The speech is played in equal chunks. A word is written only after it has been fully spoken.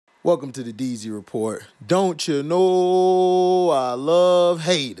Welcome to the DZ Report. Don't you know I love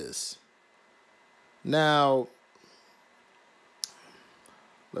haters? Now,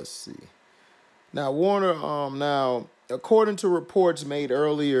 let's see. Now, according to reports made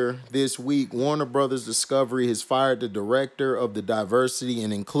earlier this week, Warner Brothers Discovery has fired the director of the Diversity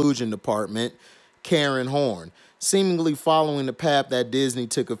and Inclusion Department, Karen Horn, seemingly following the path that Disney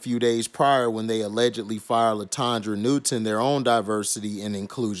took a few days prior when they allegedly fired Latondra Newton, their own diversity and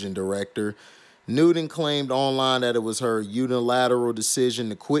inclusion director. Newton claimed online that it was her unilateral decision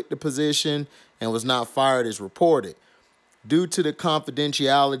to quit the position and was not fired as reported. Due to the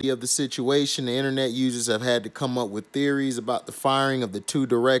confidentiality of the situation, the internet users have had to come up with theories about the firing of the two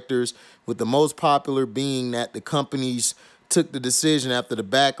directors, with the most popular being that the companies took the decision after the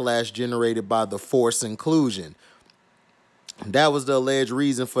backlash generated by the forced inclusion. That was the alleged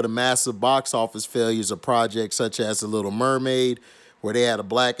reason for the massive box office failures of projects such as The Little Mermaid, where they had a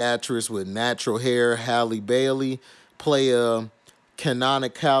black actress with natural hair, Halle Bailey, play a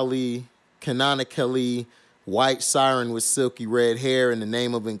canonically white siren with silky red hair in the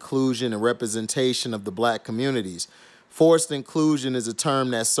name of inclusion and representation of the black communities. Forced inclusion is a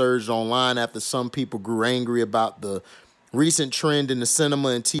term that surged online after some people grew angry about the recent trend in the cinema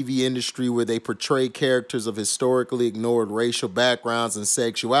and TV industry where they portray characters of historically ignored racial backgrounds and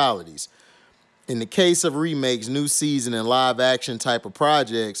sexualities. In the case of remakes, new season, and live-action type of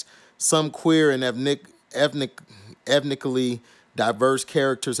projects, some queer and ethnically diverse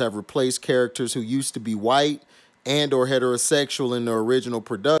characters have replaced characters who used to be white and or heterosexual in the original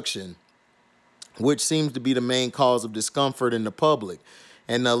production, which seems to be the main cause of discomfort in the public,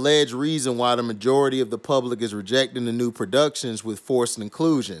 and the alleged reason why the majority of the public is rejecting the new productions with forced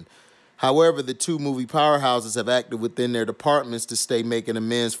inclusion. However, the two movie powerhouses have acted within their departments to stay making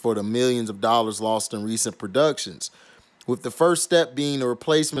amends for the millions of dollars lost in recent productions, with the first step being the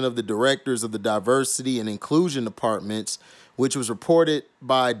replacement of the directors of the diversity and inclusion departments, which was reported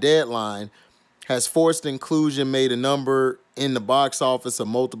by Deadline. Has forced inclusion made a number in the box office of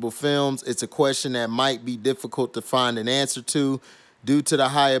multiple films? It's a question that might be difficult to find an answer to due to the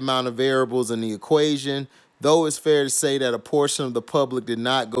high amount of variables in the equation, though it's fair to say that a portion of the public did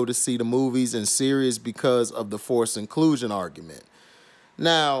not go to see the movies and series because of the forced inclusion argument.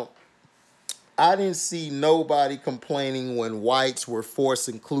 Now, I didn't see nobody complaining when whites were forced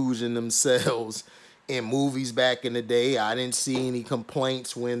inclusion themselves in movies back in the day. I didn't see any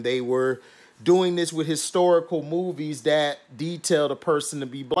complaints when they were doing this with historical movies that detailed a person to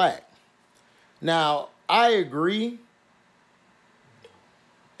be black. Now, I agree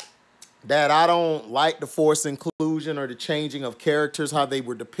that I don't like the forced inclusion or the changing of characters, how they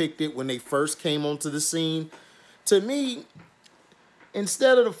were depicted when they first came onto the scene. To me,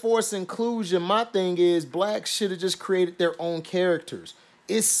 instead of the forced inclusion, my thing is blacks should have just created their own characters.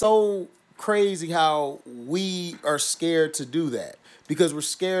 It's so crazy how we are scared to do that because we're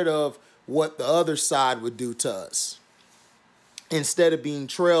scared of what the other side would do to us. Instead of being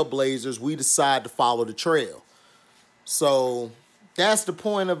trailblazers, we decide to follow the trail. So that's the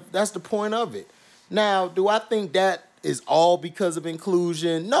point of it. Now, do I think that is all because of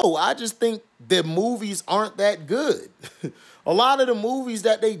inclusion? No, I just think the movies aren't that good. A lot of the movies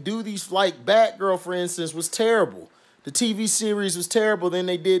that they do, these like Batgirl, for instance, was terrible. The TV series was terrible. Then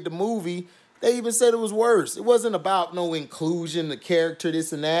they did the movie. They even said it was worse. It wasn't about no inclusion, the character,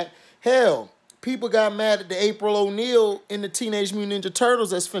 this and that. Hell, people got mad at the April O'Neil in the Teenage Mutant Ninja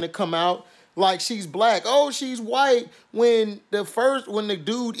Turtles that's finna come out like she's black. Oh, she's white. When the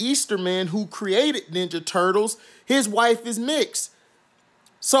dude Easterman who created Ninja Turtles, his wife is mixed.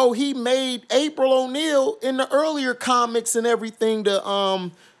 So he made April O'Neil in the earlier comics and everything.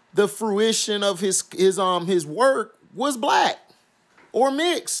 The fruition of his work was black or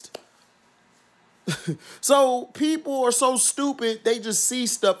mixed. So people are so stupid, they just see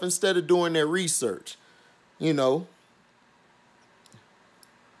stuff instead of doing their research, you know.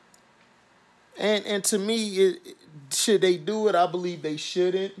 And to me, should they do it? I believe they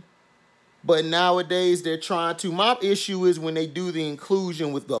shouldn't. But nowadays they're trying to. My issue is when they do the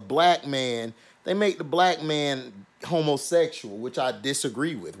inclusion with the black man, they make the black man homosexual, which I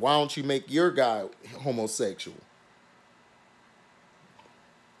disagree with. Why don't you make your guy homosexual?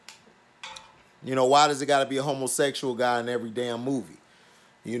 You know, why does it got to be a homosexual guy in every damn movie?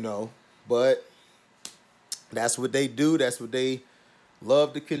 You know, but that's what they do. That's what they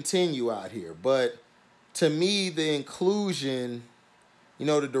love to continue out here. But to me, the inclusion, you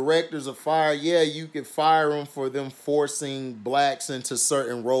know, the directors are fired. Yeah, you could fire them for them forcing blacks into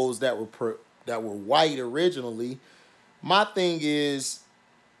certain roles that were white originally. My thing is,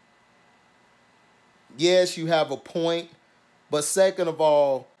 yes, you have a point, but second of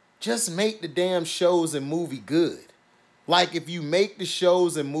all, just make the damn shows and movie good. Like, if you make the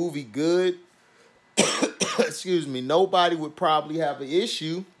shows and movie good, excuse me, nobody would probably have an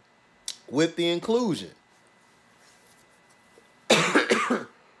issue with the inclusion.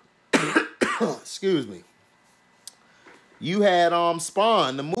 Excuse me. You had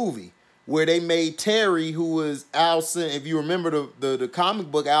Spawn, the movie, where they made Terry, who was Al Simmons, if you remember the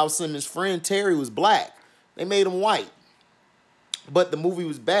comic book, Al Simmons' friend Terry was black. They made him white. But the movie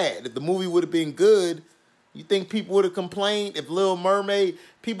was bad. If the movie would have been good, you think people would have complained? If Little Mermaid,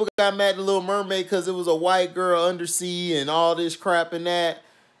 people got mad at Little Mermaid because it was a white girl undersea and all this crap and that.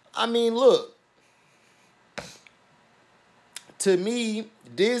 I mean, look. To me,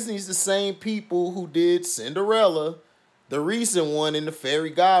 Disney's the same people who did Cinderella. The recent one in The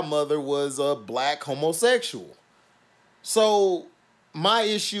Fairy Godmother was a black homosexual. So my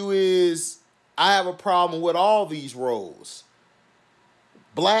issue is I have a problem with all these roles.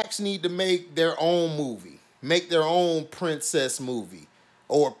 Blacks need to make their own movie, make their own princess movie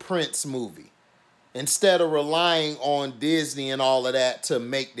or prince movie, instead of relying on Disney and all of that to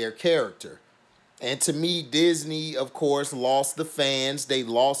make their character. And to me, Disney, of course, lost the fans. They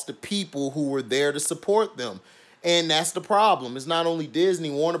lost the people who were there to support them. And that's the problem. It's not only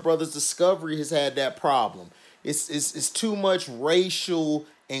Disney. Warner Brothers Discovery has had that problem. It's too much racial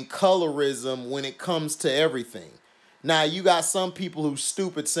and colorism when it comes to everything. Now, you got some people who's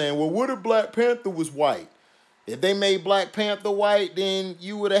stupid saying, well, what if Black Panther was white? If they made Black Panther white, then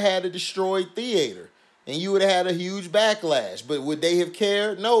you would have had a destroyed theater. And you would have had a huge backlash. But would they have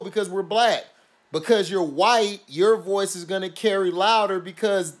cared? No, because we're black. Because you're white, your voice is going to carry louder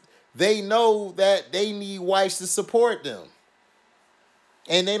because they know that they need whites to support them.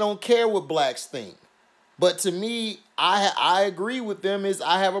 And they don't care what blacks think. But to me, I agree with them is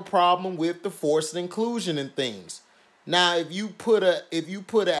I have a problem with the forced inclusion in things. Now, if you put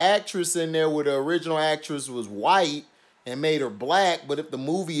an actress in there where the original actress was white and made her black, but if the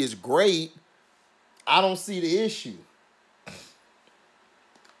movie is great, I don't see the issue.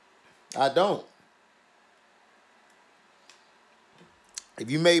 I don't. If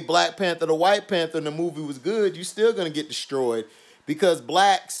you made Black Panther the White Panther and the movie was good, you're still going to get destroyed because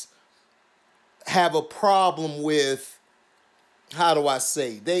blacks have a problem with, how do I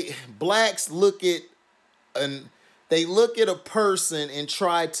say, blacks look at a person and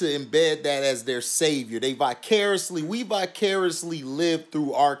try to embed that as their savior. We vicariously live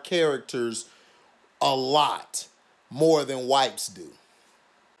through our characters a lot more than whites do.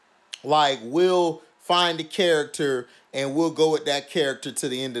 Like, we'll find a character and we'll go with that character to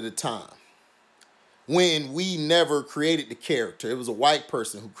the end of the time. When we never created the character. It was a white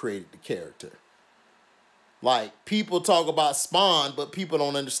person who created the character. Like, people talk about Spawn, but people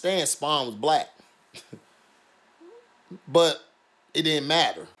don't understand Spawn was black. But it didn't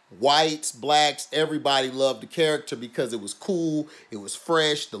matter. Whites, blacks, everybody loved the character because it was cool, it was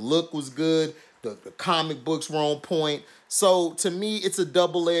fresh, the look was good, the comic books were on point. So to me, it's a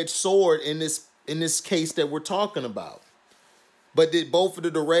double-edged sword in this case that we're talking about. But did both of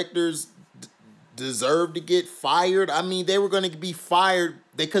the directors deserve to get fired? I mean, they were going to be fired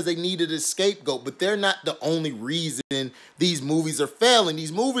because they needed a scapegoat, but they're not the only reason these movies are failing.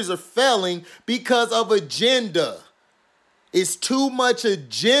 These movies are failing because of agenda. It's too much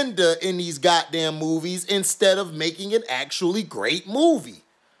agenda in these goddamn movies instead of making an actually great movie.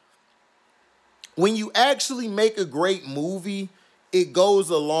 When you actually make a great movie, it goes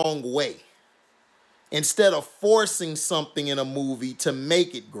a long way. Instead of forcing something in a movie to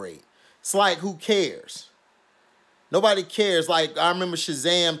make it great. It's like, who cares? Nobody cares. Like, I remember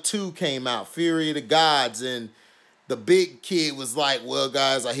Shazam 2 came out, Fury of the Gods, and the big kid was like, well,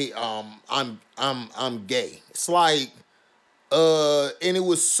 guys, I'm gay. It's like, and it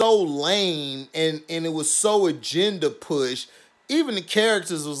was so lame and it was so agenda push. Even the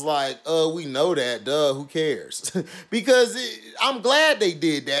characters was like, we know that, duh, who cares? Because I'm glad they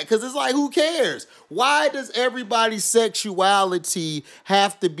did that, because it's like, who cares? Why does everybody's sexuality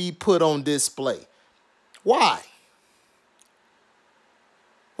have to be put on display? Why?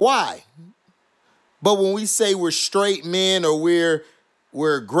 Why? But when we say we're straight men or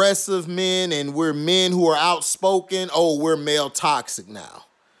we're aggressive men and we're men who are outspoken, oh, we're male toxic now.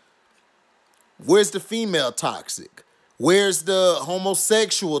 Where's the female toxic? Where's the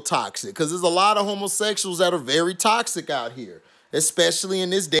homosexual toxic? Because there's a lot of homosexuals that are very toxic out here, especially in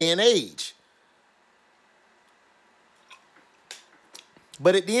this day and age.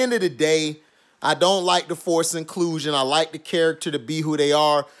 But at the end of the day, I don't like the forced inclusion. I like the character to be who they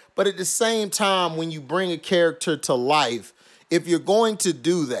are. But at the same time, when you bring a character to life, if you're going to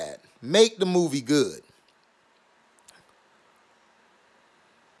do that, make the movie good.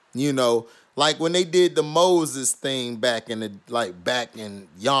 You know, like when they did the Moses thing back in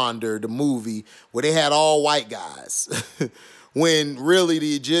Yonder, the movie, where they had all white guys. When really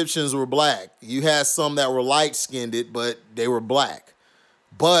the Egyptians were black. You had some that were light-skinned, but they were black.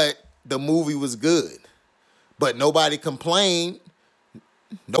 But the movie was good. But nobody complained.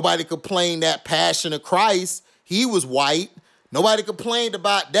 Nobody complained that Passion of Christ, he was white. Nobody complained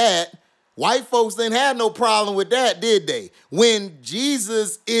about that. White folks didn't have no problem with that, did they? When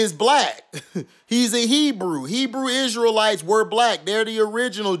Jesus is black, he's a Hebrew. Hebrew Israelites were black. They're the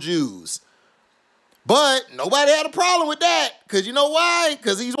original Jews. But nobody had a problem with that. Because you know why?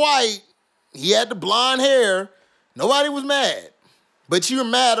 Because he's white. He had the blonde hair. Nobody was mad. But you're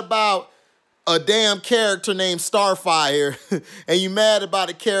mad about a damn character named Starfire, and you mad about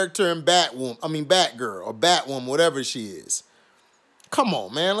a character in Batgirl or Batwoman, whatever she is. Come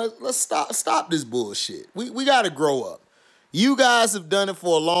on, man. Let's stop this bullshit. We got to grow up. You guys have done it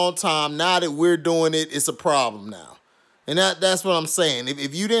for a long time. Now that we're doing it, it's a problem now. And that's what I'm saying.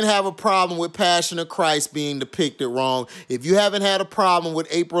 If you didn't have a problem with Passion of Christ being depicted wrong, if you haven't had a problem with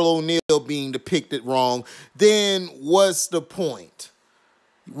April O'Neil being depicted wrong, then what's the point?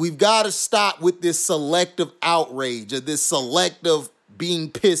 We've got to stop with this selective outrage or this selective being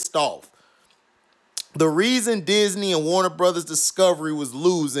pissed off. The reason Disney and Warner Brothers Discovery was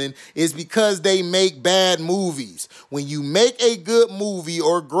losing is because they make bad movies. When you make a good movie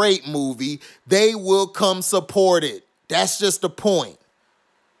or great movie, they will come support it. That's just the point.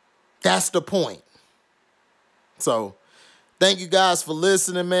 That's the point. So, thank you guys for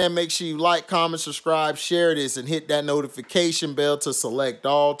listening, man. Make sure you like, comment, subscribe, share this, and hit that notification bell to select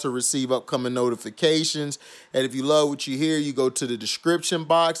all to receive upcoming notifications. And if you love what you hear, you go to the description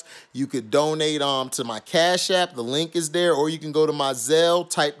box. You could donate to my Cash App. The link is there. Or you can go to my Zelle,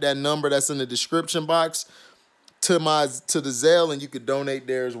 type that number that's in the description box to the Zelle, and you could donate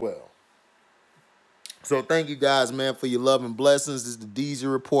there as well. So thank you guys, man, for your love and blessings. This is the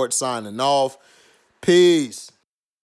DZ Report signing off. Peace.